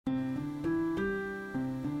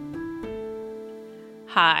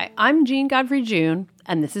Hi, I'm Jean Godfrey-June,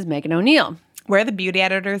 and this is Megan O'Neill. We're the beauty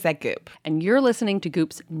editors at Goop. And you're listening to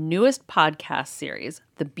Goop's newest podcast series,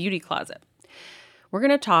 The Beauty Closet. We're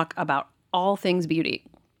going to talk about all things beauty.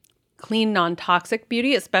 Clean, non-toxic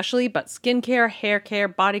beauty especially, but skincare, hair care,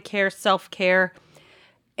 body care, self-care,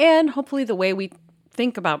 and hopefully the way we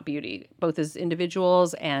think about beauty, both as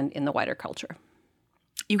individuals and in the wider culture.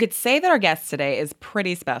 You could say that our guest today is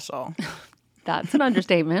pretty special. That's an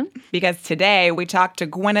understatement. Because today we talked to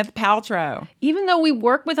Gwyneth Paltrow. Even though we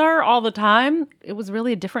work with her all the time, it was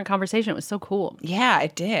really a different conversation. It was so cool. Yeah,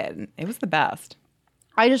 it did. It was the best.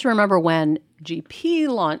 I just remember when GP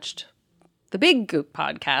launched the big Goop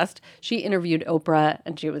podcast, she interviewed Oprah,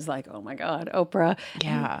 and she was like, oh my God, Oprah.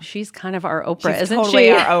 Yeah. And she's kind of our Oprah, isn't totally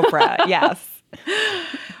she? our Oprah, yes.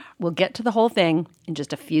 We'll get to the whole thing in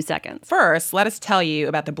just a few seconds. First, let us tell you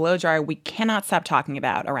about the blow dryer we cannot stop talking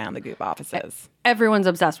about around the Goop offices. Everyone's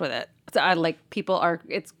obsessed with it. People are,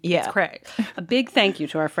 it's crazy. A big thank you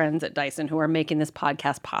to our friends at Dyson who are making this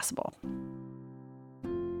podcast possible.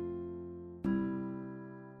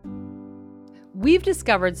 We've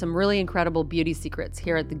discovered some really incredible beauty secrets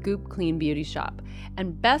here at the Goop Clean Beauty Shop.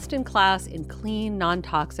 And best in class in clean,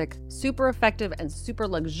 non-toxic, super effective, and super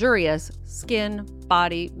luxurious skin,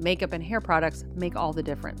 body, makeup, and hair products make all the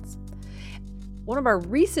difference. One of our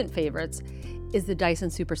recent favorites is the Dyson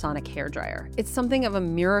Supersonic Hair Dryer. It's something of a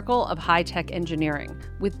miracle of high-tech engineering,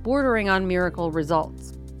 with bordering on miracle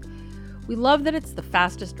results. We love that it's the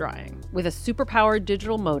fastest drying, with a superpowered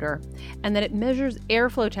digital motor, and that it measures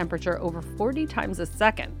airflow temperature over 40 times a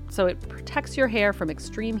second, so it protects your hair from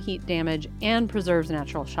extreme heat damage and preserves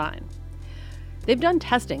natural shine. They've done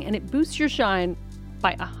testing, and it boosts your shine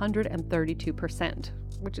by 132%,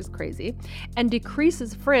 which is crazy, and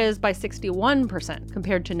decreases frizz by 61%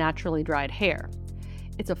 compared to naturally dried hair.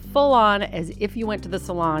 It's a full-on, as if you went to the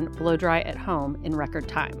salon, blow dry at home in record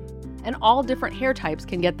time. And all different hair types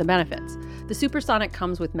can get the benefits. The Supersonic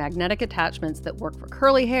comes with magnetic attachments that work for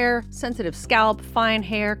curly hair, sensitive scalp, fine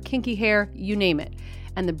hair, kinky hair, you name it.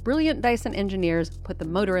 And the brilliant Dyson engineers put the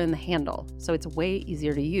motor in the handle, so it's way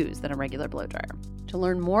easier to use than a regular blow dryer. To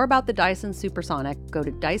learn more about the Dyson Supersonic, go to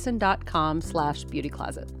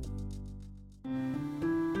dyson.com/beautycloset.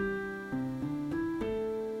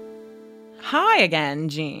 Hi again,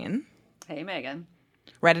 Jean. Hey, Megan.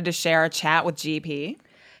 Ready to share a chat with GP?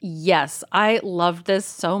 Yes, I loved this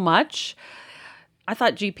so much. I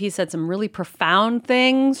thought GP said some really profound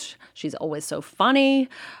things. She's always so funny.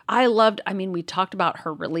 We talked about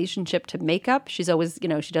her relationship to makeup. She's always,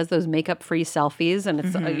 she does those makeup-free selfies, and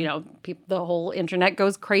it's, the whole internet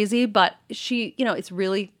goes crazy, but she, it's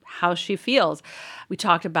really how she feels. We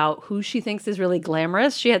talked about who she thinks is really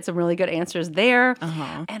glamorous. She had some really good answers there.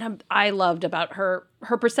 Uh-huh. And I loved about her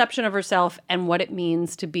perception of herself and what it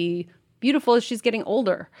means to be beautiful as she's getting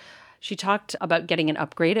older. She talked about getting an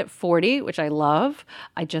upgrade at 40, which I love.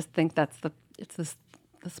 I just think that's the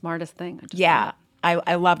smartest thing.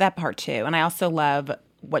 I love that part too. And I also love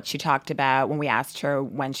what she talked about when we asked her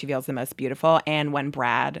when she feels the most beautiful and when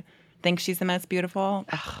Brad thinks she's the most beautiful.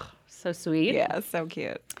 Ugh, so sweet. Yeah, so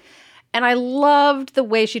cute. And I loved the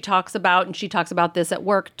way she talks about, and she talks about this at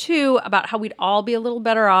work too, about how we'd all be a little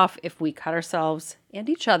better off if we cut ourselves and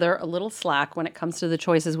each other a little slack when it comes to the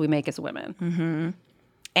choices we make as women. Mm-hmm.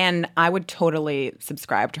 And I would totally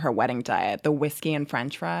subscribe to her wedding diet, the whiskey and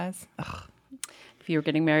French fries. Ugh. If you were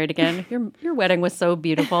getting married again, your wedding was so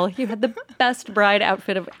beautiful. You had the best bride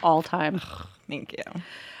outfit of all time. Thank you.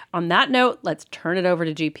 On that note, let's turn it over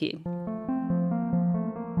to GP.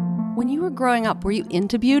 When you were growing up, were you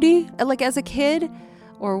into beauty, like as a kid?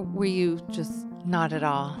 Or were you just... Not at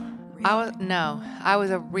all. I was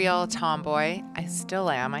a real tomboy. I still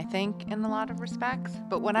am, I think, in a lot of respects.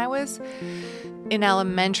 But when I was in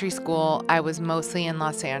elementary school, I was mostly in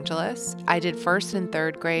Los Angeles. I did first and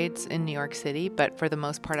third grades in New York City, but for the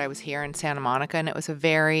most part, I was here in Santa Monica, and it was a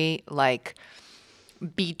very,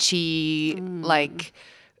 beachy,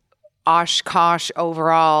 Oshkosh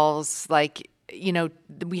overalls,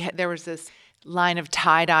 there was this line of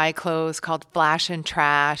tie-dye clothes called Flash and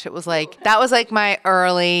Trash. It was that was my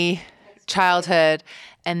early childhood.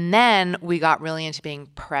 And then we got really into being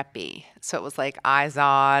preppy. So it was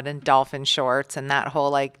Izod and dolphin shorts and that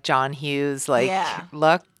whole John Hughes look.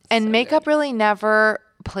 And so makeup really never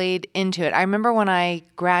played into it. I remember when I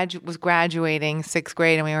was graduating 6th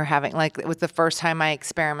grade and we were having it was the first time I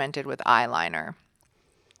experimented with eyeliner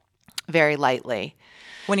very lightly.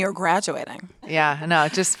 When you were graduating? Yeah, no,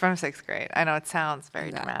 just from 6th grade. I know it sounds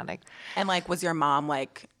very dramatic. And was your mom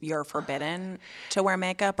you're forbidden to wear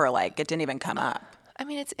makeup, or it didn't even come up? I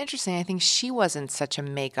mean, it's interesting. I think she wasn't such a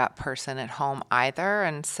makeup person at home either.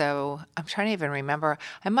 And so I'm trying to even remember.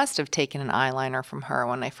 I must have taken an eyeliner from her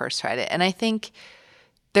when I first tried it. And I think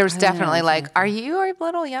there was definitely like, are you a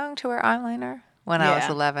little young to wear eyeliner? When I was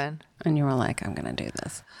 11. And you were like, I'm going to do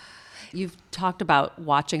this. You've talked about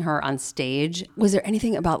watching her on stage. Was there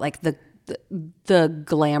anything about like the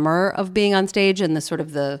glamour of being on stage and the sort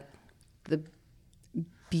of the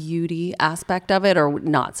beauty aspect of it, or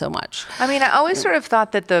not so much? I mean, I always sort of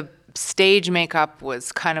thought that the stage makeup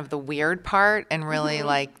was kind of the weird part, and really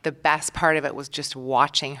like the best part of it was just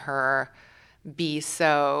watching her be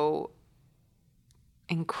so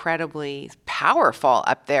incredibly powerful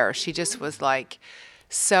up there. She just was like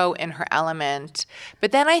so in her element.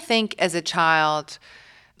 But then I think as a child,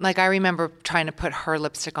 like I remember trying to put her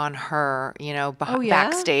lipstick on her, you know,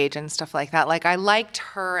 backstage and stuff like that. Like I liked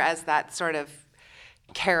her as that sort of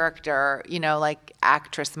character, you know, like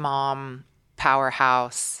actress mom,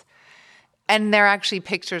 powerhouse. And there are actually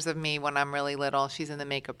pictures of me when I'm really little. She's in the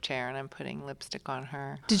makeup chair and I'm putting lipstick on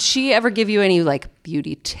her. Did she ever give you any like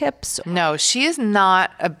beauty tips? No, she is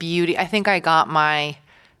not a beauty. I think I got my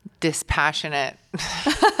dispassionate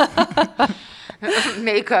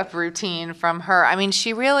makeup routine from her. I mean,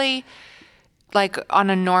 she really, like on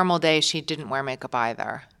a normal day, she didn't wear makeup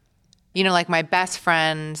either. You know, like my best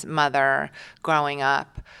friend's mother growing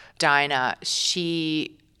up, Dinah, she's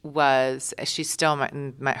still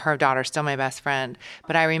her daughter's still my best friend.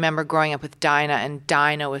 But I remember growing up with Dinah, and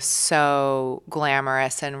Dinah was so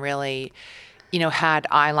glamorous and really, you know, had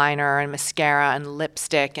eyeliner and mascara and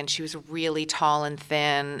lipstick, and she was really tall and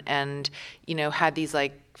thin, and, you know, had these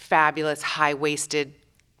like fabulous high-waisted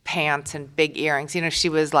pants and big earrings. You know, she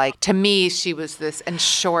was like, to me, she was this, and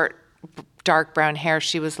short, dark brown hair.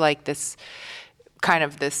 She was like this kind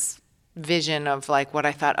of this vision of like what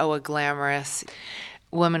I thought, a glamorous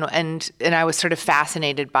woman. And I was sort of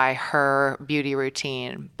fascinated by her beauty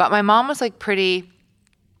routine. But my mom was like pretty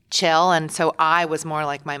chill, and so I was more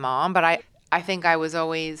like my mom. But I think I was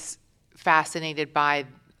always fascinated by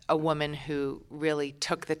a woman who really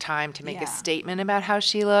took the time to make a statement about how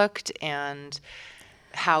she looked and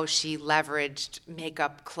how she leveraged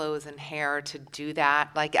makeup, clothes, and hair to do that.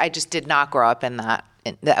 Like, I just did not grow up in that.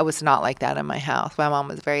 I was not like that in my house. My mom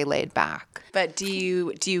was very laid back. But do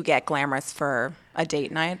you get glamorous for a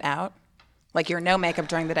date night out? Like, you're no makeup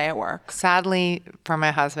during the day at work? Sadly, for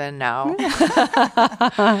my husband, no.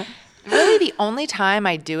 Really, the only time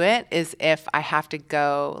I do it is if I have to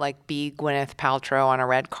go, like, be Gwyneth Paltrow on a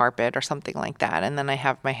red carpet or something like that, and then I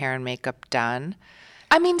have my hair and makeup done.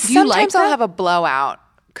 I mean, sometimes I'll have a blowout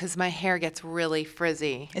because my hair gets really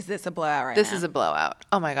frizzy. Is this a blowout right now? This is a blowout.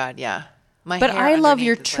 Oh, my God, yeah. But I love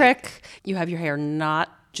your trick. You have your hair not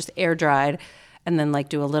just air dried, and then like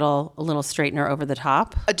do a little straightener over the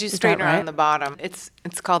top. Do straightener on the bottom. It's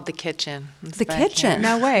called the kitchen. The kitchen.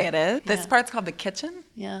 No way, it is. This part's called the kitchen.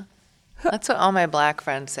 Yeah. That's what all my black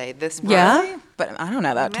friends say. This part. Yeah, but I don't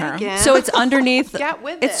know that term. So it's underneath. Get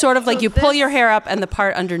with it's it. sort of like you pull your hair up, and the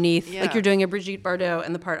part underneath, like you're doing a Brigitte Bardot,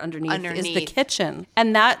 and the part underneath is the kitchen.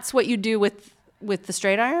 And that's what you do with the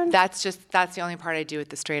straight iron? That's the only part I do with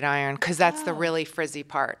the straight iron, because that's the really frizzy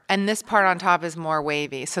part. And this part on top is more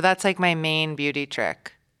wavy. So that's like my main beauty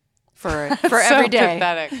trick. For every day.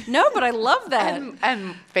 Pathetic. No, but I love that.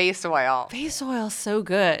 And face oil. Face oil's so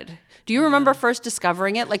good. Do you remember first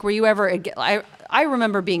discovering it? Like, were you ever, I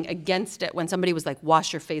remember being against it when somebody was like,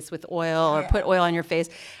 wash your face with oil or put oil on your face.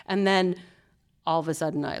 And then all of a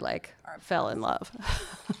sudden I like fell in love.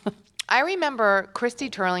 I remember Christy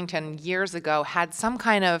Turlington years ago had some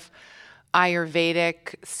kind of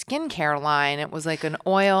Ayurvedic skincare line. It was like an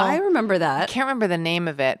oil. I remember that. I can't remember the name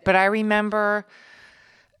of it, but I remember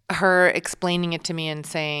her explaining it to me and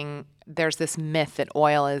saying there's this myth that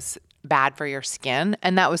oil is bad for your skin.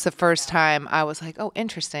 And that was the first time I was like, oh,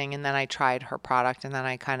 interesting. And then I tried her product, and then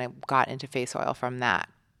I kind of got into face oil from that.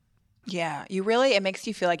 Yeah, it makes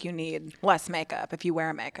you feel like you need less makeup if you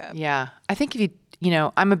wear makeup. Yeah. I think if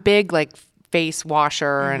I'm a big like face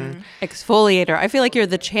washer and exfoliator. I feel like you're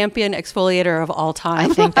the champion exfoliator of all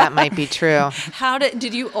time. I think that might be true. How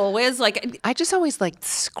did you always like? I just always liked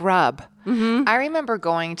scrub. Mm-hmm. I remember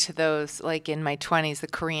going to those like in my 20s, the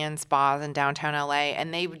Korean spas in downtown LA,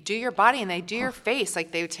 and they would do your body and they do your face.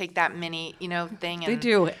 Like they would take that mini, thing and they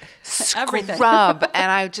do everything. Scrub.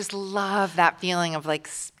 And I just love that feeling of like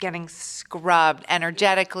getting scrubbed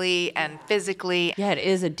energetically and physically. Yeah, it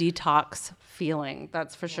is a detox feeling.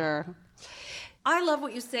 That's for sure. I love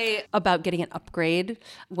what you say about getting an upgrade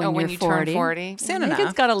when you 40. Turn 40. Soon I enough. think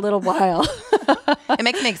it's got a little while. It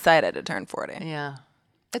makes me excited to turn 40. Yeah.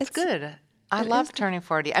 It's good. I love turning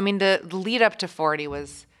 40. I mean, the lead up to 40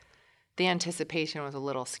 was the anticipation was a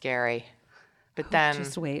little scary. But then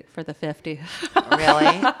Just wait for the 50.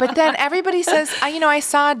 really. But then everybody says, I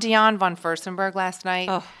saw Dionne von Furstenberg last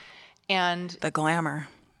night, and The glamour.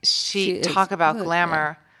 she talk about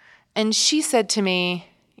glamour, and she said to me,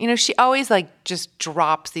 she always like just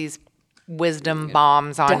drops these wisdom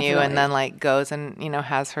bombs on you, and then like goes and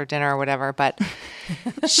has her dinner or whatever. But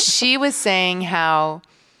she was saying how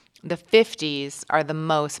the 50s are the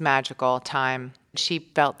most magical time. She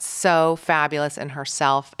felt so fabulous in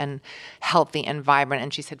herself and healthy and vibrant.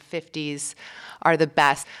 And she said 50s are the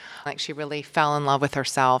best. Like she really fell in love with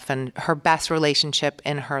herself, and her best relationship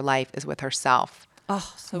in her life is with herself.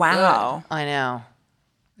 Oh, so Wow. I know.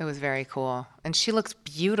 It was very cool. And she looks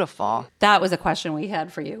beautiful. That was a question we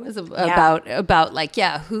had for you. Was about like,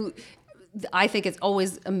 who. I think it's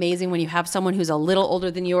always amazing when you have someone who's a little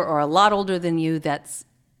older than you or a lot older than you that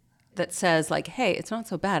says like, hey, it's not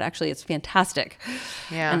so bad. Actually, it's fantastic.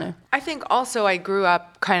 Yeah. And, I think also I grew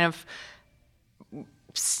up kind of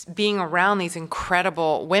being around these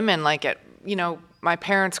incredible women, like at, my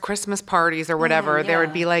parents' Christmas parties or whatever. There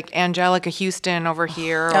would be like Angelica Houston over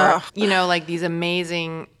here, or, like these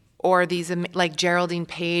amazing, or these like Geraldine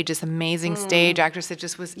Page, this amazing stage actress that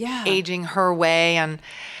just was aging her way. And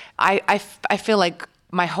I feel like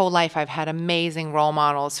my whole life I've had amazing role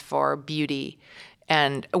models for beauty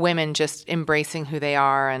and women just embracing who they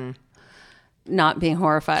are and not being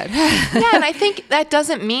horrified. and I think that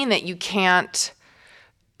doesn't mean that you can't,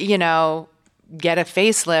 get a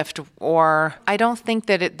facelift, or I don't think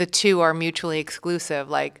that the two are mutually exclusive.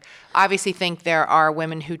 Like, obviously think there are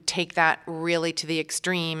women who take that really to the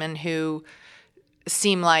extreme and who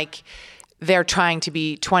seem like they're trying to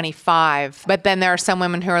be 25. But then there are some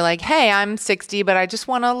women who are like, hey, I'm 60, but I just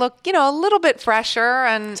want to look, a little bit fresher.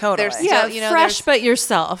 And Totally. there's still, fresh but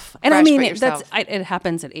yourself. And I Fresh mean, but yourself. it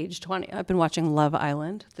happens at age 20. I've been watching Love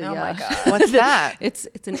Island. Oh my God. What's that? It's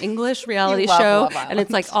an English reality You love show, Love Island. and it's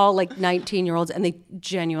like all like 19-year-olds, and they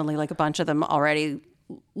genuinely, like a bunch of them already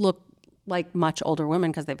look like much older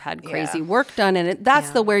women because they've had crazy work done, and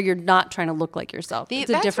that's the where you're not trying to look like yourself. It's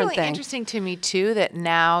a That's different really thing. interesting to me too, that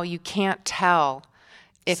now you can't tell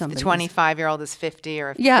if the 25-year-old is 50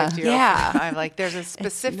 or if the 50-year-old is 55. Like there's a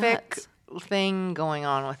specific thing going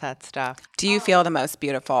on with that stuff. Do you feel the most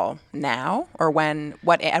beautiful now, or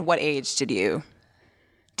at what age do you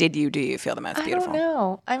feel the most beautiful? I don't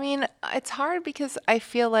know. I mean, it's hard because I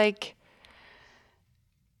feel like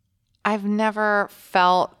I've never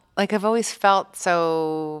felt like I've always felt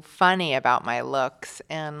so funny about my looks,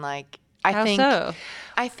 and like I think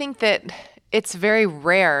that it's very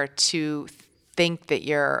rare to think that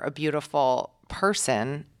you're a beautiful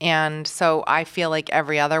person, and so I feel like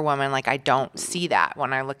every other woman, like I don't see that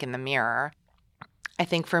when I look in the mirror. I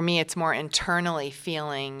think for me it's more internally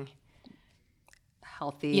feeling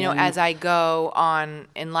Healthy, as I go on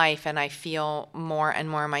in life and I feel more and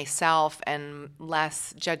more myself and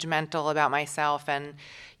less judgmental about myself, and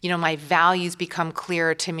my values become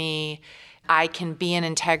clearer to me. I can be in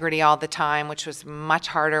integrity all the time, which was much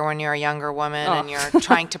harder when you're a younger woman and you're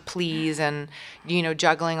trying to please and,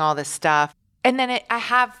 juggling all this stuff. And then I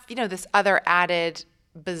have, this other added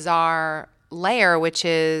bizarre layer, which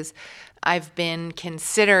is I've been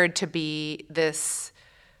considered to be this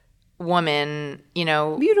woman,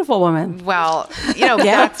 beautiful woman. well,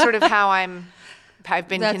 that's sort of how I've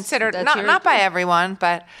been considered, not by everyone,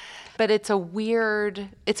 but it's a weird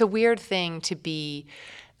thing to be,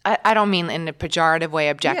 I don't mean in a pejorative way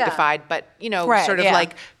objectified, but, sort of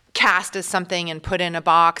like cast as something and put in a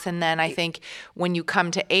box. And then I think when you come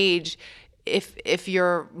to age, if you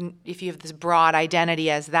have this broad identity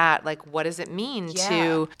as that, like, what does it mean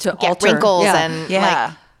to get alter. wrinkles Yeah. and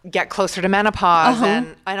like get closer to menopause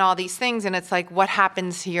and all these things? And it's like, what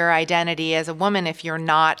happens to your identity as a woman if you're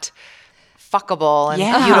not fuckable and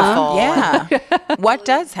beautiful? Yeah. What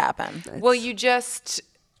does happen? Well,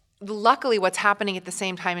 luckily what's happening at the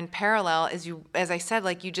same time in parallel is as I said,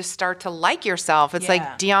 like you just start to like yourself. It's like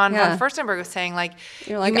Dionne von Furstenberg was saying, like,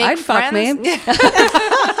 You're like, you make I'd fuck friends. me.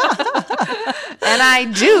 And I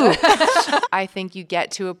do. I think you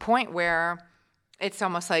get to a point where it's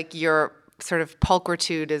almost like your sort of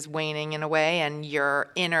pulchritude is waning in a way, and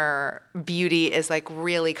your inner beauty is like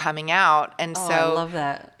really coming out. And so I love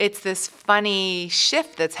that. It's this funny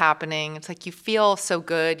shift that's happening. It's like you feel so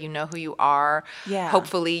good, you know who you are. Yeah.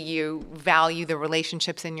 Hopefully you value the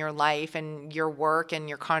relationships in your life and your work and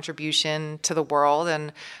your contribution to the world.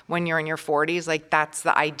 And when you're in your 40s, like that's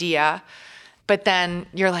the idea. But then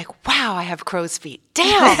you're like, wow, I have crow's feet.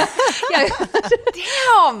 Damn.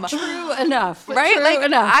 Damn. True enough. Right? True like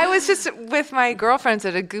enough. I was just with my girlfriends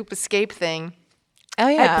at a goop escape thing, Oh,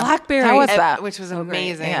 yeah. At Blackberry. How was that? Which was great.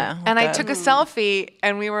 amazing. Yeah, And I good. took a selfie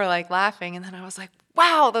and we were like laughing. And then I was like,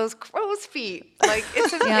 wow, those crow's feet. Like,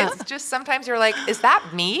 it's just sometimes you're like, is that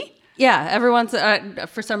me? Yeah, everyone's,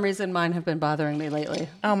 for some reason, mine have been bothering me lately.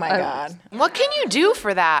 Oh, my God. What can you do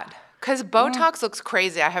for that? Because Botox looks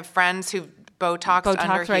crazy. I have friends who Botoxed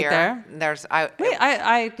under right here. there? There's, Wait,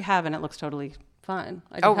 I have, and it looks totally fine.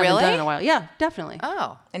 I Oh, haven't really? done it in a while. Yeah, definitely.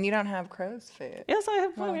 Oh. And you don't have crow's feet. Yes, I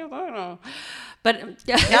have plenty of, I don't know. But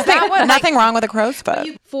Nothing wrong with a crow's foot.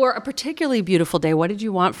 for a particularly beautiful day, what did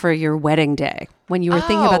you want for your wedding day when you were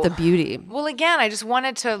thinking about the beauty? Well, again, I just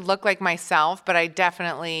wanted to look like myself, but I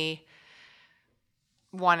definitely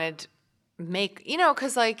wanted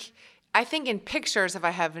because like I think in pictures, if I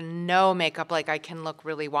have no makeup, like I can look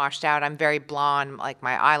really washed out. I'm very blonde. Like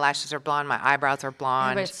my eyelashes are blonde. My eyebrows are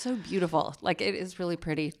blonde. But it's so beautiful. Like it is really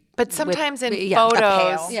pretty. But sometimes in yeah,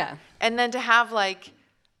 photos, yeah. and then to have like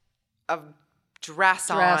a dress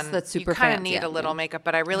on, that's super you kind of fancy, need yeah. a little makeup.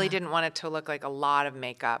 But I really didn't want it to look like a lot of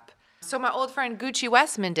makeup. So my old friend Gucci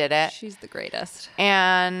Westman did it. She's the greatest.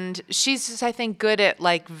 And she's just, I think, good at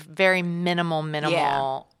like very minimal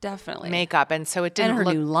Definitely. makeup. And so it didn't And her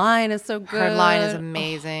look. new line is so good. Her line is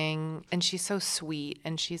amazing, and she's so sweet,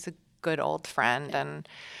 and she's a good old friend. And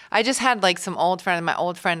I just had like some old friend. My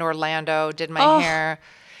old friend Orlando did my hair.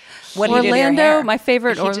 What did he do to your Orlando, hair? my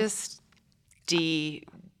favorite. He just He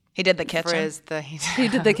did the kitchen. Frizz he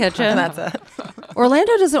did the kitchen. That's it.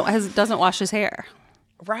 Orlando doesn't wash his hair.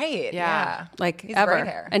 Right. Yeah. Like He's ever. great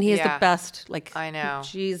hair. And he has Yeah. the best, like, I know.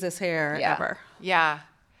 Jesus hair Yeah. ever. Yeah.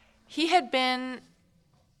 He had been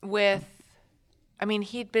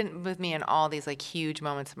he'd been with me in all these like huge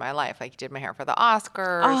moments of my life. Like he did my hair for the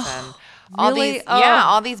Oscars and all really? these, Oh.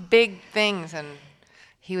 all these big things. And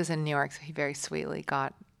he was in New York, so he very sweetly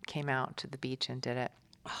came out to the beach and did it.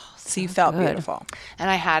 So you felt beautiful. And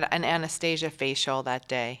I had an Anastasia facial that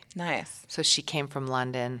day. Nice. So she came from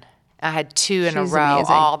London. I had 2 in a She's row,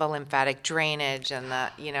 amazing. all the lymphatic drainage and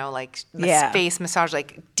the face massage,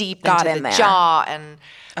 like deep Got into in the there. jaw and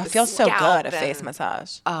It the feels so scalp good, a face and-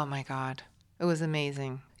 massage. Oh my God. It was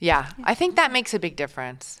amazing. Yeah. I think that makes a big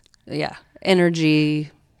difference. Yeah.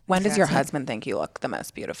 Energy. When does your husband think you look the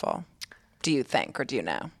most beautiful? Do you think, or do you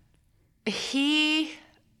know? He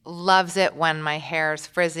loves it when my hair is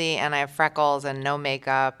frizzy and I have freckles and no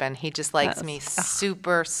makeup, and he just likes me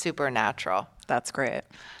super, super natural. That's great.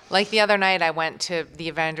 Like the other night, I went to the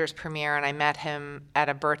Avengers premiere and I met him at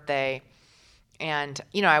a birthday, and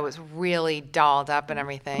I was really dolled up and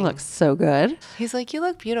everything. Looks so good. He's like, "You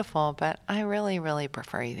look beautiful, but I really, really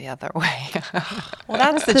prefer you the other way." Well,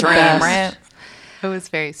 that's the dream, best. right? It was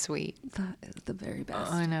very sweet. That is the very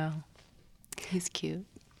best. I know. He's cute.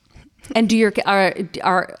 And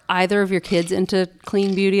are either of your kids into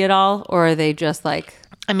clean beauty at all, or are they just like?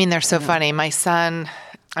 I mean, they're so funny. My son,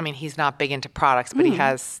 he's not big into products, but he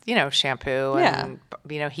has, shampoo and,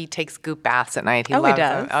 he takes goop baths at night. He loves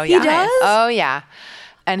does? them. Oh, He yeah. does? Oh, yeah.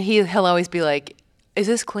 And he'll always be like, "Is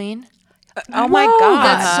this clean?" Oh my Whoa, God.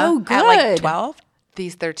 that's so good. At like 12?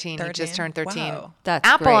 He's 13. He just turned 13. Wow. That's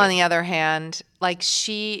Apple, great. on the other hand, like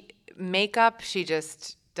she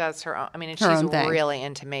just does her own. And Her she's own thing. really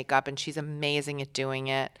into makeup, and she's amazing at doing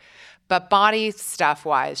it. But body stuff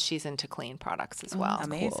wise, she's into clean products as well.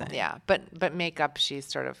 amazing. Yeah, but makeup, she's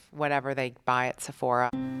sort of whatever they buy at Sephora.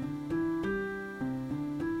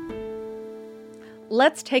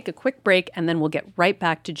 Let's take a quick break, and then we'll get right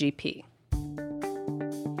back to GP.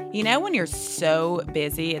 You know when you're so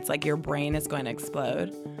busy, it's like your brain is going to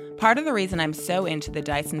explode? Part of the reason I'm so into the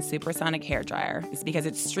Dyson Supersonic hairdryer is because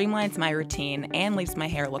it streamlines my routine and leaves my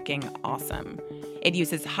hair looking awesome. It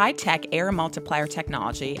uses high-tech air multiplier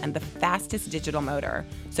technology and the fastest digital motor,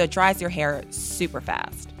 so it dries your hair super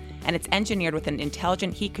fast. And it's engineered with an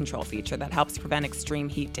intelligent heat control feature that helps prevent extreme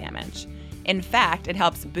heat damage. In fact, it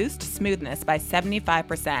helps boost smoothness by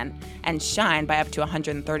 75% and shine by up to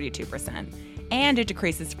 132%. And it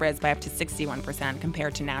decreases frizz by up to 61%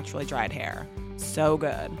 compared to naturally dried hair. So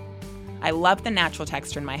good. I love the natural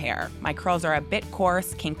texture in my hair. My curls are a bit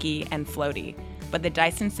coarse, kinky, and floaty, but the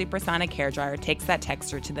Dyson Supersonic hairdryer takes that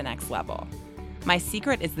texture to the next level. My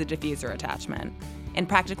secret is the diffuser attachment. In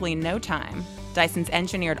practically no time, Dyson's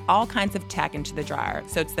engineered all kinds of tech into the dryer,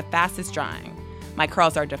 so it's the fastest drying. My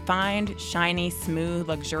curls are defined, shiny, smooth,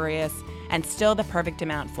 luxurious, and still the perfect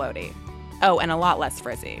amount floaty. Oh, and a lot less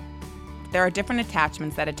frizzy. There are different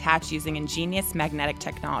attachments that attach using ingenious magnetic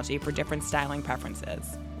technology for different styling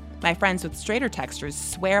preferences. My friends with straighter textures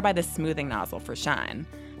swear by the smoothing nozzle for shine,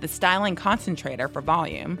 the styling concentrator for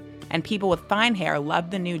volume, and people with fine hair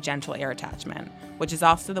love the new gentle air attachment, which is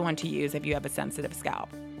also the one to use if you have a sensitive scalp.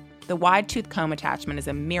 The wide tooth comb attachment is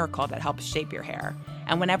a miracle that helps shape your hair.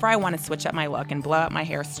 And whenever I want to switch up my look and blow out my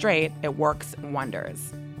hair straight, it works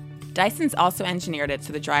wonders. Dyson's also engineered it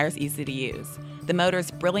so the dryer's easy to use. The motor's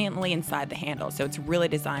brilliantly inside the handle, so it's really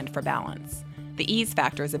designed for balance. The ease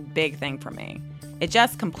factor is a big thing for me. It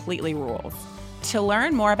just completely rules. To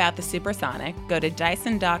learn more about the Supersonic, go to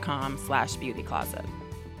dyson.com/beautycloset.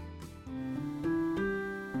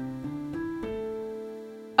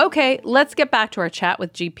 Okay, let's get back to our chat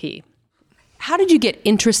with GP. How did you get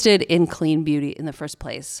interested in clean beauty in the first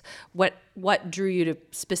place? What drew you to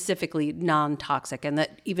specifically non-toxic, and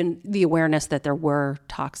that even the awareness that there were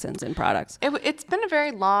toxins in products? It's been a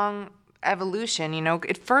very long evolution.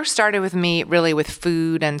 It first started with me really with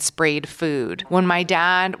food and sprayed food. When my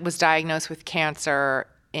dad was diagnosed with cancer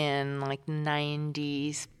in like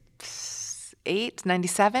 98,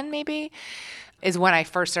 97 maybe, is when I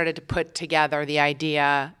first started to put together the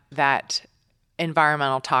idea that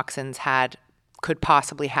environmental toxins could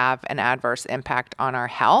possibly have an adverse impact on our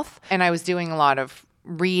health. And I was doing a lot of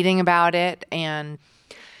reading about it, and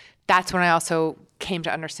that's when I also came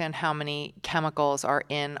to understand how many chemicals are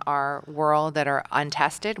in our world that are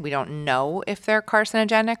untested. We don't know if they're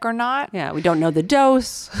carcinogenic or not. Yeah, we don't know the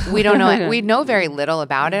dose. We don't know. We know very little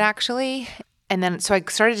about it, actually. And then so I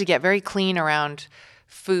started to get very clean around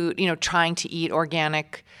food, trying to eat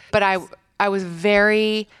organic. But I was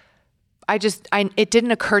very, it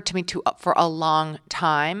didn't occur to me for a long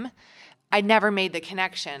time. I never made the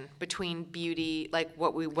connection between beauty, like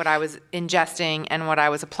what I was ingesting and what I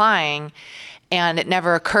was applying. And it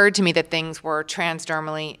never occurred to me that things were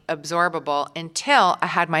transdermally absorbable until I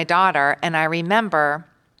had my daughter. And I remember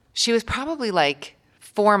she was probably like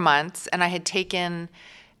 4 months, and I had taken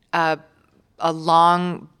a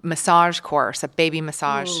long massage course, a baby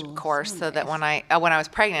massage course, so that when I was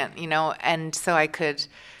pregnant, and so I could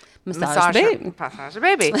massage the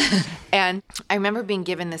baby. And I remember being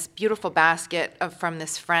given this beautiful basket from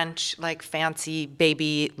this French, like, fancy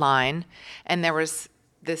baby line, and there was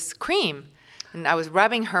this cream, and I was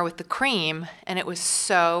rubbing her with the cream, and it was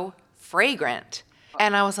so fragrant.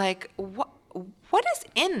 And I was like, what is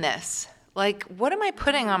in this? Like, what am I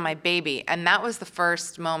putting on my baby? And that was the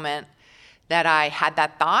first moment that I had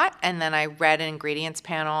that thought, and then I read an ingredients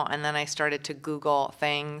panel, and then I started to Google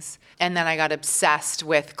things, and then I got obsessed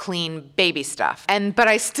with clean baby stuff. But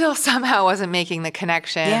I still somehow wasn't making the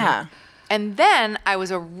connection. Yeah. And then I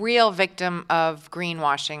was a real victim of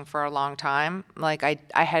greenwashing for a long time. Like,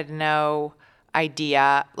 I had no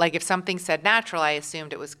idea. Like, if something said natural, I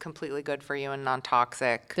assumed it was completely good for you and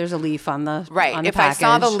non-toxic. There's a leaf on the right. On the if package. I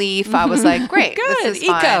saw the leaf, I was like, great, good, this is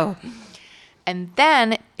eco. fine. And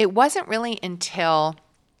then it wasn't really until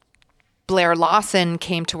Blair Lawson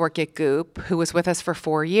came to work at Goop, who was with us for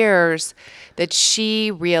 4 years, that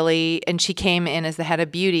she came in as the head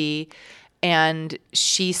of beauty, and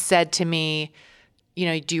she said to me,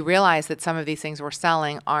 do you realize that some of these things we're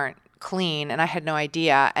selling aren't clean? And I had no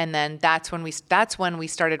idea. And then that's when we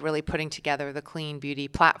started really putting together the clean beauty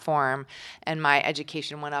platform, and my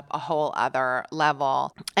education went up a whole other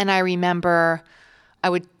level. And I remember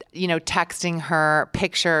I would texting her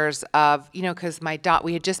pictures of, because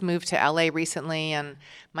we had just moved to LA recently, and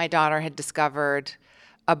my daughter had discovered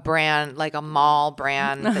a brand, like a mall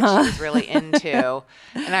brand that she was really into.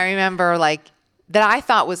 And I remember that I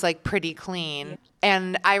thought was pretty clean.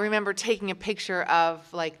 And I remember taking a picture of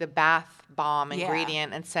the bath bomb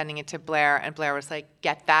ingredient and sending it to Blair, and Blair was like,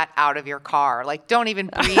 get that out of your car. Don't even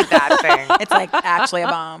breathe that thing. It's actually a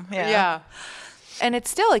bomb. Yeah. And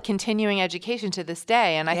it's still a continuing education to this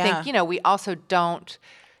day. And I think, we also don't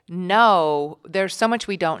know. There's so much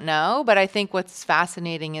we don't know. But I think what's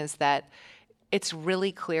fascinating is that it's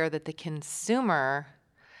really clear that the consumer,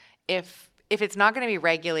 if it's not going to be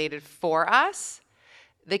regulated for us,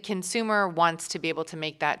 the consumer wants to be able to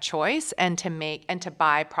make that choice and to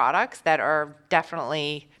buy products that are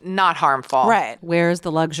definitely not harmful. Right. Where's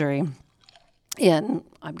the luxury in,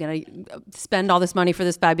 I'm going to spend all this money for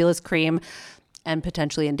this fabulous cream and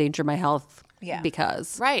potentially endanger my health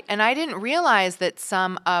because. Right. And I didn't realize that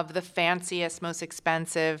some of the fanciest, most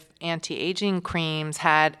expensive anti-aging creams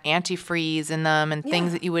had antifreeze in them and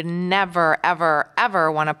things that you would never, ever,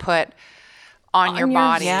 ever want to put on your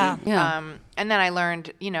body. And then I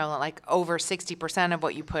learned, over 60% of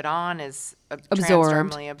what you put on is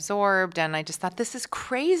transdermally absorbed. And I just thought, this is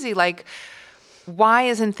crazy. Why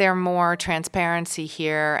isn't there more transparency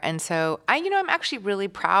here? And so I'm actually really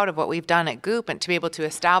proud of what we've done at Goop, and to be able to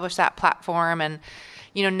establish that platform. And,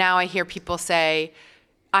 now I hear people say,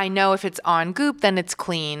 I know if it's on Goop, then it's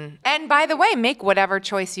clean. And by the way, make whatever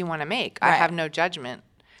choice you want to make. Right. I have no judgment.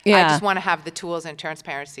 I just want to have the tools and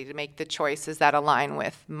transparency to make the choices that align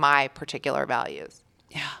with my particular values.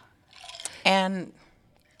 Yeah. And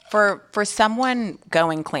for someone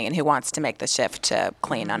going clean who wants to make the shift to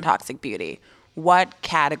clean, non-toxic beauty, what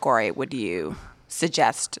category would you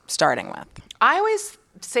suggest starting with? I always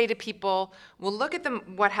say to people, well, look at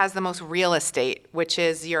what has the most real estate, which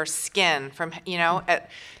is your skin from, head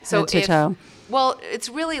to toe. Well, it's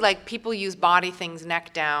really like people use body things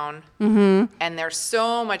neck down, and there's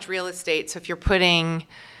so much real estate. So if you're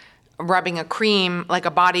rubbing a cream, like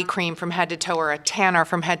a body cream from head to toe, or a tanner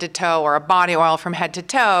from head to toe, or a body oil from head to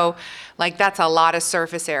toe, like that's a lot of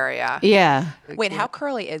surface area. Yeah. Wait, how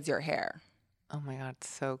curly is your hair? Oh my God, it's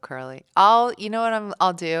so curly. I'll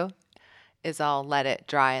do is I'll let it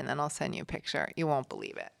dry and then I'll send you a picture. You won't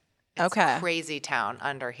believe it. It's crazy town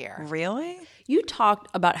under here. Really? You talked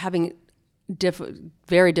about having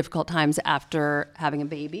very difficult times after having a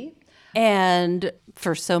baby. And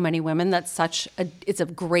for so many women, it's a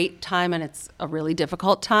great time and it's a really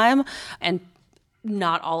difficult time. And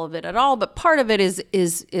not all of it at all, but part of it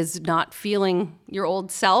is not feeling your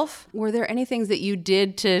old self. Were there any things that you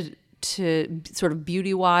did to sort of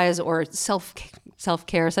beauty-wise or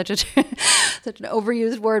self-care, such an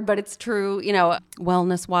overused word, but it's true,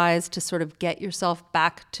 wellness-wise, to sort of get yourself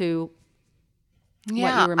back to what you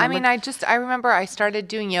remembered? I mean, I remember I started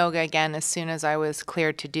doing yoga again as soon as I was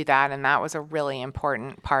cleared to do that, and that was a really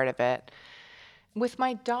important part of it. With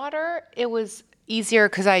my daughter, it was easier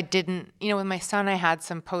because I didn't, with my son, I had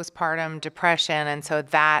some postpartum depression, and so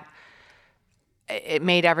that, it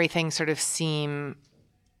made everything sort of seem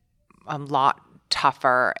a lot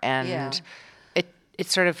tougher, and it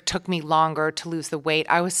sort of took me longer to lose the weight.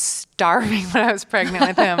 I was starving when I was pregnant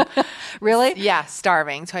with him. Really? Yeah,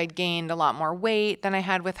 starving. So I'd gained a lot more weight than I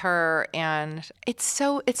had with her, and it's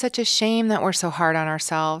such a shame that we're so hard on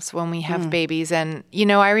ourselves when we have babies. And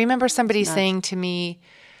I remember somebody saying to me,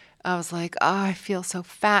 I was like, oh, I feel so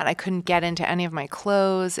fat. I couldn't get into any of my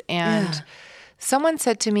clothes, and someone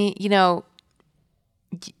said to me,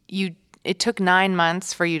 it took 9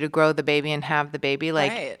 months for you to grow the baby and have the baby.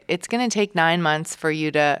 Like, it's going to take 9 months for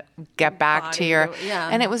you to get back to your...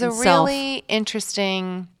 And it was a really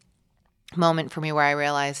interesting moment for me where I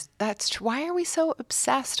realized why are we so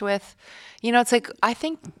obsessed with... it's like, I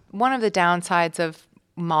think one of the downsides of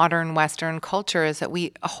modern Western culture is that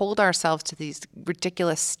we hold ourselves to these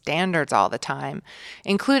ridiculous standards all the time,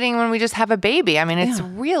 including when we just have a baby. I mean, it's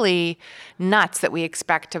really nuts that we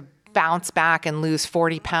expect to bounce back and lose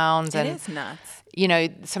 40 pounds. It is nuts.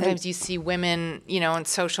 Sometimes you see women, on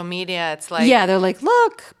social media, it's like... Yeah, they're like,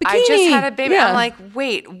 look, bikini. I just had a baby. Yeah. I'm like,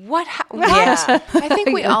 wait, what? I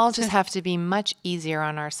think we all just have to be much easier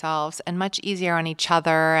on ourselves and much easier on each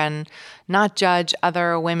other, and not judge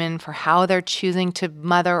other women for how they're choosing to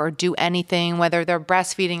mother or do anything, whether they're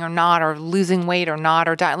breastfeeding or not, or losing weight or not,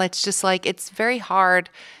 or diet. It's just like, it's very hard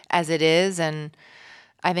as it is. And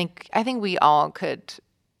I think we all could...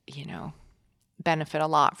 benefit a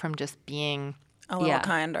lot from just being a little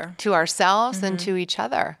kinder to ourselves and to each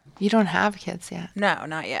other. You don't have kids yet. No,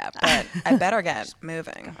 not yet, but I better get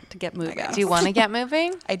moving. To get moving. Do you want to get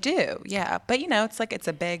moving? I do, yeah. But it's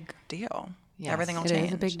a big deal. Yes, everything will change. It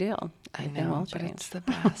is a big deal. I know, but it's the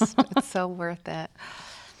best. It's so worth it.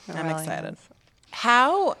 I'm excited.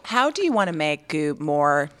 How do you want to make Goop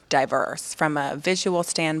more diverse from a visual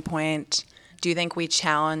standpoint? Do you think we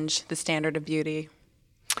challenge the standard of beauty?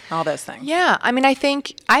 All those things. Yeah. I mean, I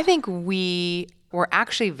think we were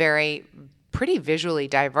actually pretty visually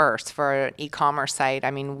diverse for an e-commerce site.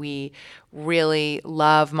 I mean, we really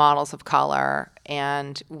love models of color,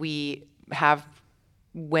 and we have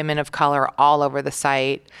women of color all over the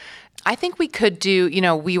site. I think we could do,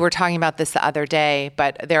 we were talking about this the other day,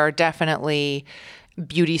 but there are definitely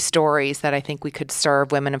beauty stories that I think we could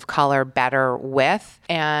serve women of color better with.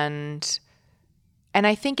 And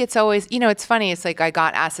I think it's always, it's funny. It's like I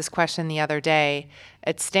got asked this question the other day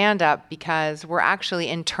at stand-up because we're actually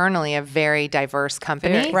internally a very diverse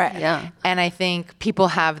company. Right. Yeah. And I think people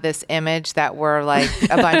have this image that we're like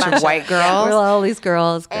a bunch of white girls. We're all these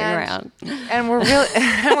girls going around. And we're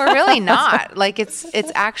really not. Like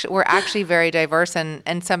we're actually very diverse.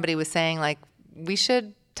 And somebody was saying like, we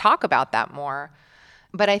should talk about that more.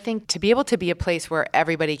 But I think to be able to be a place where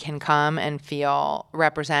everybody can come and feel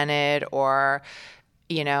represented, or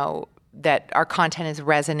that our content is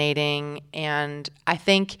resonating. And I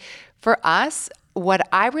think for us, what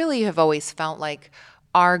I really have always felt like,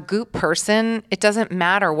 our Goop person, it doesn't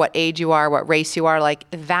matter what age you are, what race you are, like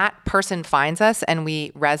that person finds us and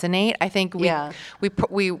we resonate. I think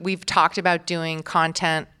we've talked about doing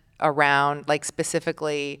content around like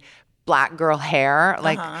specifically black girl hair.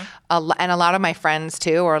 Like, and a lot of my friends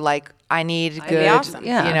too are like, I need good,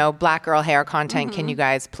 awesome. Black girl hair content. Can you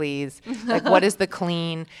guys please? Like, what is the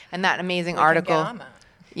clean? And that amazing article.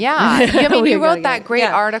 Yeah. I mean, you wrote that great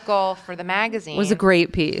article for the magazine. It was a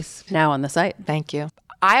great piece. Now on the site. Thank you.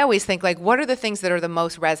 I always think, like, what are the things that are the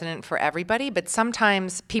most resonant for everybody? But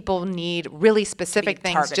sometimes people need really specific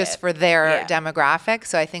things just for their demographic.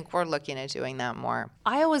 So I think we're looking at doing that more.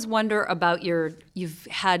 I always wonder about you've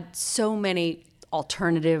had so many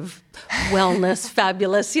alternative wellness,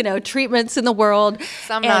 fabulous, treatments in the world.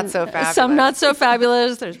 Some not so fabulous. Some not so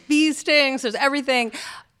fabulous. There's bee stings, there's everything.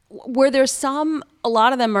 Were there a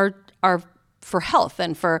lot of them are for health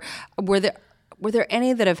and were there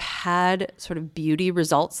any that have had sort of beauty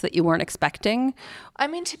results that you weren't expecting? I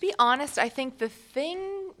mean, to be honest, I think the thing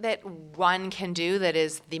that one can do that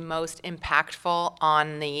is the most impactful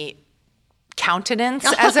on the countenance,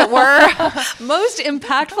 as it were. Most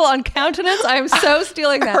impactful on countenance? I'm so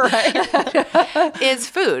stealing that. Is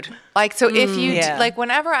food. Like, so if you, like,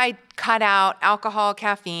 whenever I cut out alcohol,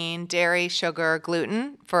 caffeine, dairy, sugar,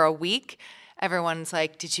 gluten for a week, everyone's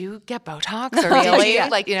like, did you get Botox? Or really?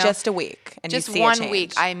 Like, just a week. And just you see one a change.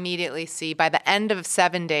 week, I immediately see, by the end of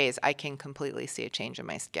 7 days, I can completely see a change in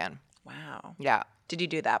my skin. Wow. Yeah. Did you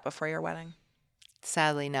do that before your wedding?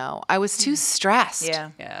 Sadly, no. I was too stressed.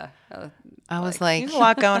 Yeah. I was like, there's a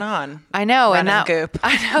lot going on. I know. And that goop.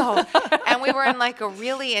 I know. And we were in like a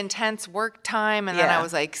really intense work time. And then I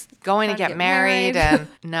was like going to get married. And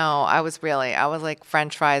no, I was like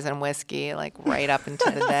French fries and whiskey, like right up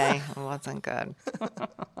into the day. It wasn't good.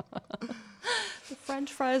 The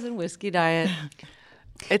French fries and whiskey diet.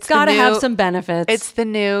 It's got to have some benefits. It's the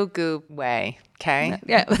new goop way. Okay.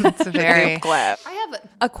 Yeah. It's a very clip. I have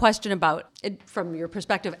a question about it from your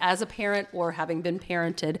perspective as a parent or having been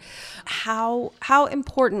parented. How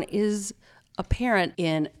important is a parent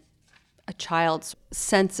in a child's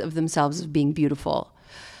sense of themselves as being beautiful?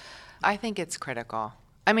 I think it's critical.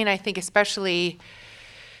 I mean, I think especially,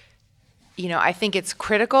 I think it's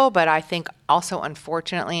critical, but I think also,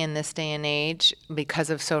 unfortunately, in this day and age, because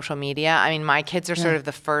of social media, I mean, my kids are sort of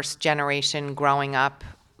the first generation growing up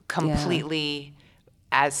completely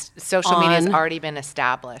as social media has already been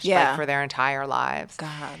established like, for their entire lives.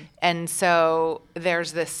 God. And so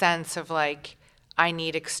there's this sense of like, I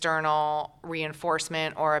need external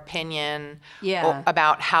reinforcement or opinion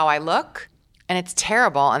about how I look. And it's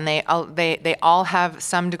terrible. And they all have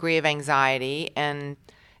some degree of anxiety and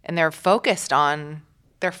they're focused on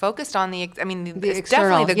definitely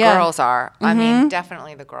the girls are. I mean,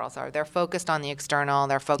 definitely the girls are. They're focused on the external.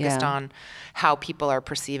 They're focused on how people are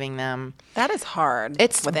perceiving them. That is hard.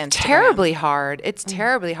 It's terribly hard. It's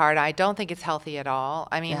terribly hard. I don't think it's healthy at all.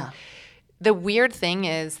 I mean, the weird thing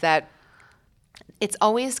is that it's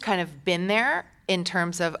always kind of been there in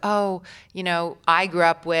terms of, I grew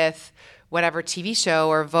up with whatever TV show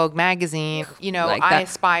or Vogue magazine, like I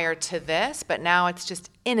aspire to this, but now it's just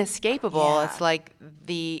inescapable. Yeah. It's like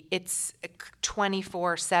it's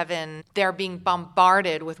 24/7. They're being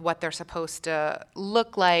bombarded with what they're supposed to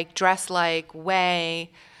look like, dress like,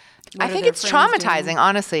 weigh. I think it's traumatizing,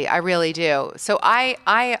 honestly. I really do. So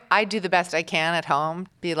I do the best I can at home.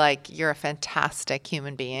 Be like, you're a fantastic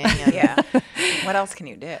human being. And What else can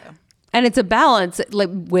you do? And it's a balance, like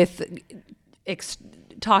with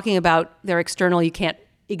talking about their external. You can't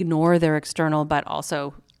ignore their external, but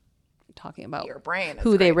also talking about your brain,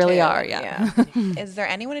 who they really too. are. Yeah. Is there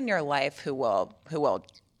anyone in your life who will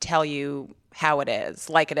tell you how it is,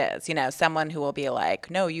 like it is? Someone who will be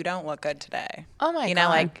like, "No, you don't look good today." Oh my God!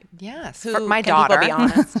 Like yes, who, my can daughter. People be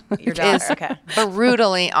honest. Your daughter, is okay,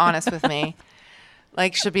 brutally honest with me.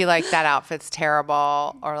 Like, she'll be like, that outfit's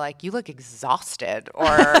terrible, or like, you look exhausted, or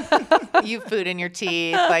you have food in your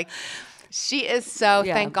teeth. Like, she is so,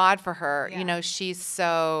 thank God for her. Yeah. She's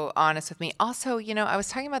so honest with me. Also, I was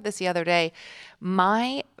talking about this the other day.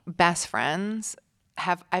 My best friends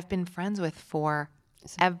I've been friends with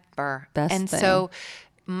forever. So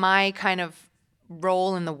my kind of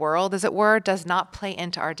role in the world, as it were, does not play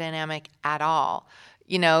into our dynamic at all.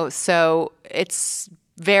 So it's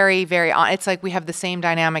very, very, it's like we have the same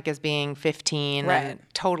dynamic as being 15 and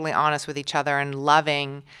totally honest with each other and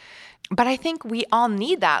loving. But I think we all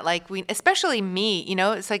need that. Like especially me,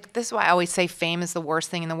 it's like, this is why I always say fame is the worst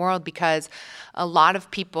thing in the world, because a lot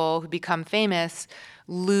of people who become famous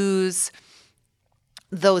lose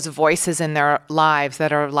those voices in their lives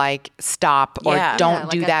that are like, stop, or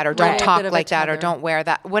don't do that, or don't talk like that, or don't wear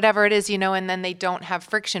that, whatever it is, and then they don't have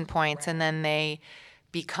friction points, and then they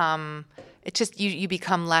become, it's just, you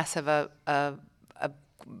become less of a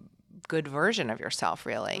good version of yourself,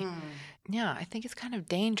 really. I think it's kind of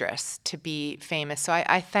dangerous to be famous. So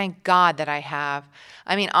I thank God that I have.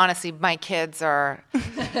 I mean, honestly, my kids are.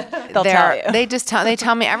 They'll tell you. They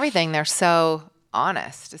tell me everything. They're so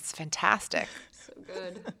honest. It's fantastic. So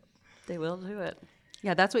good. They will do it.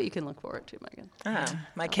 Yeah, that's what you can look forward to, Megan.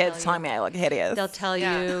 My kids telling me I look hideous. They'll tell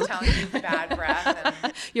you. Telling you bad breath.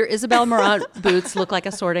 And Your Isabel Marant boots look like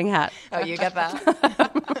a sorting hat. Oh, you get that?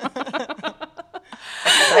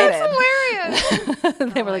 That's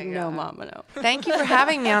hilarious. They were like, no, Mama, no. Thank you for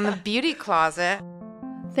having me on the Beauty Closet.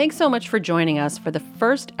 Thanks so much for joining us for the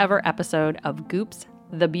first ever episode of Goop's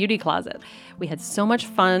The Beauty Closet. We had so much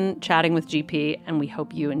fun chatting with GP, and we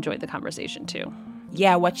hope you enjoyed the conversation too.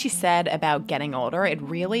 Yeah, what she said about getting older, it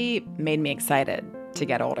really made me excited to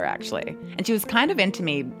get older, actually. And she was kind of into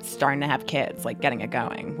me starting to have kids, like getting it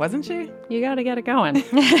going, wasn't she? You got to get it going.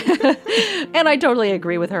 And I totally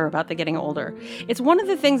agree with her about the getting older. It's one of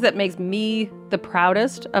the things that makes me the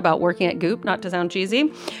proudest about working at Goop, not to sound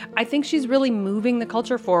cheesy. I think she's really moving the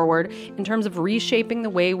culture forward in terms of reshaping the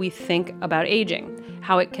way we think about aging,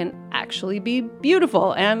 how it can actually be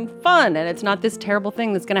beautiful and fun, and it's not this terrible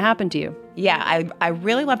thing that's going to happen to you. Yeah, I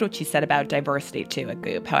really loved what she said about diversity, too, at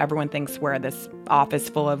Goop, how everyone thinks we're this office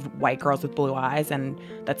full of white girls with blue eyes, and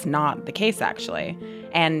that's not the case, actually.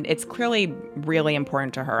 And it's clearly really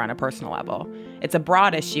important to her on a personal level. It's a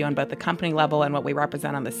broad issue on both the company level and what we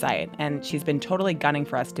represent on the site, and she's been totally gunning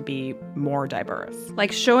for us to be more diverse.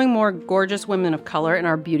 Like showing more gorgeous women of color in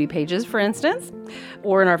our beauty pages, for instance,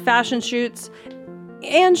 or in our fashion shoots,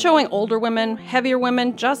 and showing older women, heavier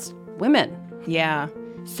women, just women. Yeah.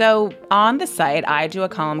 So on the site, I do a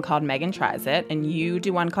column called Megan Tries It, and you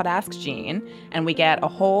do one called Ask Jean, and we get a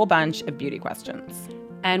whole bunch of beauty questions.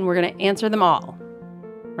 And we're going to answer them all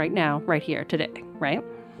right now, right here, today, right?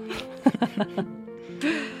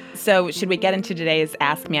 So should we get into today's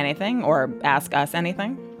Ask Me Anything or Ask Us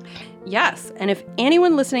Anything? Yes, and if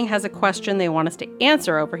anyone listening has a question they want us to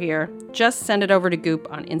answer over here, just send it over to Goop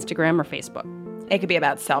on Instagram or Facebook. It could be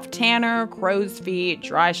about self-tanner, crow's feet,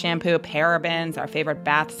 dry shampoo, parabens, our favorite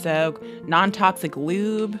bath soak, non-toxic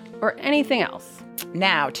lube, or anything else.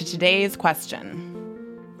 Now, to today's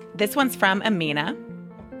question. This one's from Amina.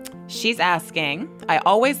 She's asking, I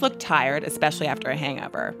always look tired, especially after a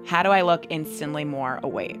hangover. How do I look instantly more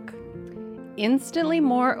awake? Instantly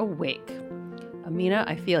more awake. Amina,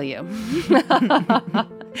 I feel you.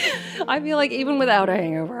 I feel like even without a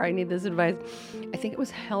hangover, I need this advice. I think it was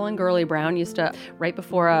Helen Gurley Brown used to, right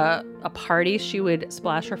before a party, she would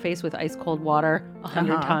splash her face with ice cold water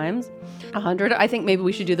 100 times. 100. I think maybe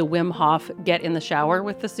we should do the Wim Hof get in the shower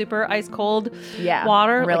with the super ice cold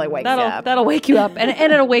water. Really wakes you up. That'll wake you up and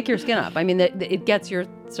it'll wake your skin up. I mean, it gets your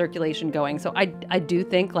circulation going. So I do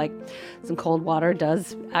think like some cold water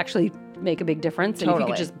does actually make a big difference. And Totally. if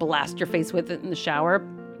you could just blast your face with it in the shower,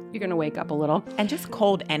 you're going to wake up a little. And just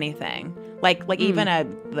cold anything. Like even a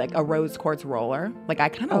rose quartz roller. Like I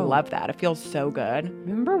kind of love that. It feels so good.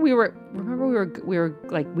 Remember we were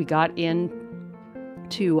like, we got in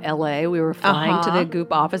to LA. We were flying to the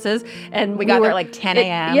Goop offices and we got there like 10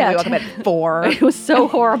 a.m. Yeah, we woke up at 4. It was so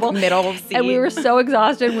horrible. Middle of seat. And we were so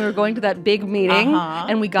exhausted. We were going to that big meeting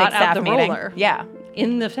and we got out the meeting. roller. Yeah.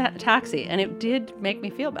 In the taxi. And it did make me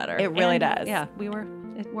feel better. It really does. Yeah,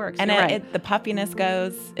 it works. And right. the puffiness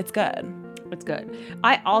goes, it's good. It's good.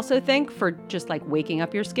 I also think for just like waking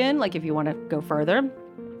up your skin, like if you want to go further,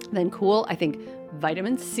 then cool. I think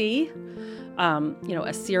vitamin C,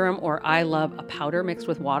 a serum, or I love a powder mixed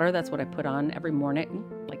with water. That's what I put on every morning.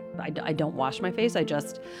 Like I don't wash my face. I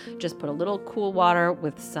just put a little cool water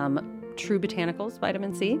with some True Botanicals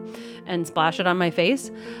vitamin C and splash it on my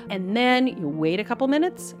face. And then you wait a couple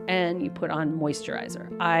minutes and you put on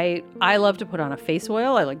moisturizer. I love to put on a face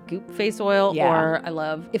oil. I like Goop face oil, or I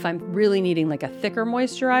love, if I'm really needing like a thicker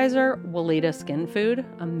moisturizer, Weleda Skin Food.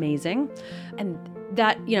 Amazing. And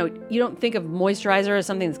that, you don't think of moisturizer as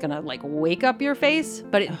something that's going to like wake up your face,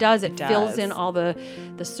 but it does. It fills in all the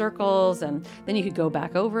circles, and then you could go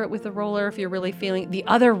back over it with the roller if you're really feeling the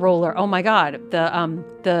other roller. Oh my God,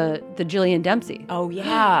 the Jillian Dempsey. Oh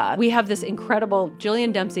yeah. We have this incredible,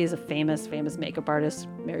 Jillian Dempsey is a famous makeup artist,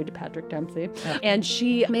 married to Patrick Dempsey. Yeah. And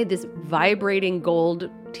she made this vibrating gold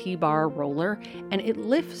T-bar roller, and it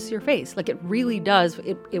lifts your face. Like it really does.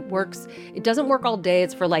 It works. It doesn't work all day.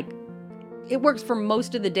 It's for like, it works for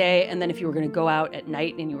most of the day, and then if you were going to go out at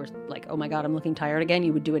night and you were like, oh my God, I'm looking tired again,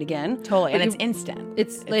 you would do it again. Totally, and it's instant.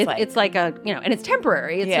 It's like a, and it's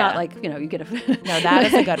temporary. It's not like, you get a... No, that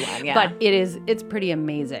is a good one, yeah. But it's pretty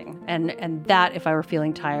amazing. And that, if I were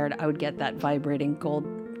feeling tired, I would get that vibrating gold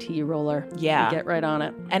tea roller. Yeah. Get right on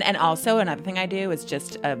it. And also another thing I do is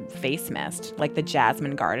just a face mist, like the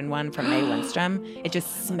Jasmine Garden one from May Lindstrom. It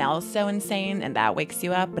just smells so insane and that wakes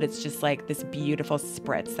you up, but it's just like this beautiful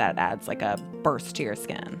spritz that adds like a burst to your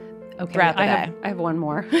skin. Okay, throughout the day. I have one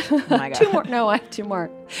more. Oh my God. Two more. No, I have two more.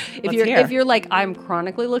 If you're like, I'm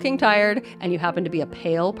chronically looking tired and you happen to be a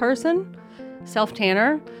pale person,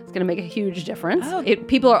 self-tanner is going to make a huge difference. Oh.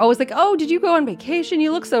 People are always like, oh, did you go on vacation?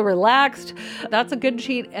 You look so relaxed. That's a good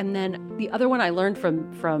cheat. And then the other one I learned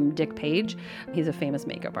from Dick Page. He's a famous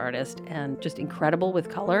makeup artist and just incredible with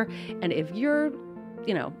color. And if you're,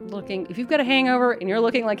 if you've got a hangover and you're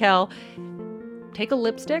looking like hell, take a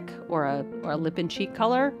lipstick or a lip and cheek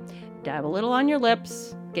color, dab a little on your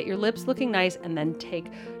lips, get your lips looking nice, and then take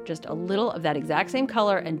just a little of that exact same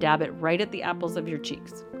color and dab it right at the apples of your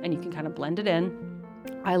cheeks. And you can kind of blend it in.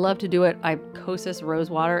 I love to do it. Kosas Rose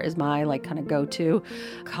Water is my like kind of go-to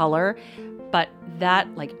color. But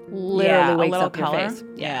that like literally wakes up color. your face.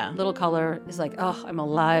 Yeah. Little color is like, oh, I'm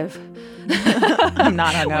alive. I'm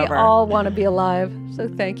not hungover. We all want to be alive. So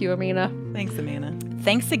thank you, Amina. Thanks, Amina.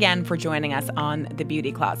 Thanks again for joining us on The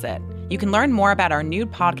Beauty Closet. You can learn more about our new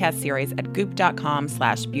podcast series at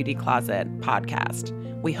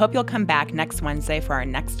goop.com/beautyclosetpodcast. We hope you'll come back next Wednesday for our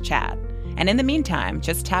next chat. And in the meantime,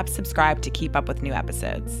 just tap subscribe to keep up with new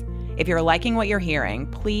episodes. If you're liking what you're hearing,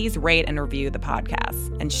 please rate and review the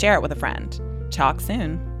podcast and share it with a friend. Talk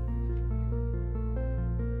soon.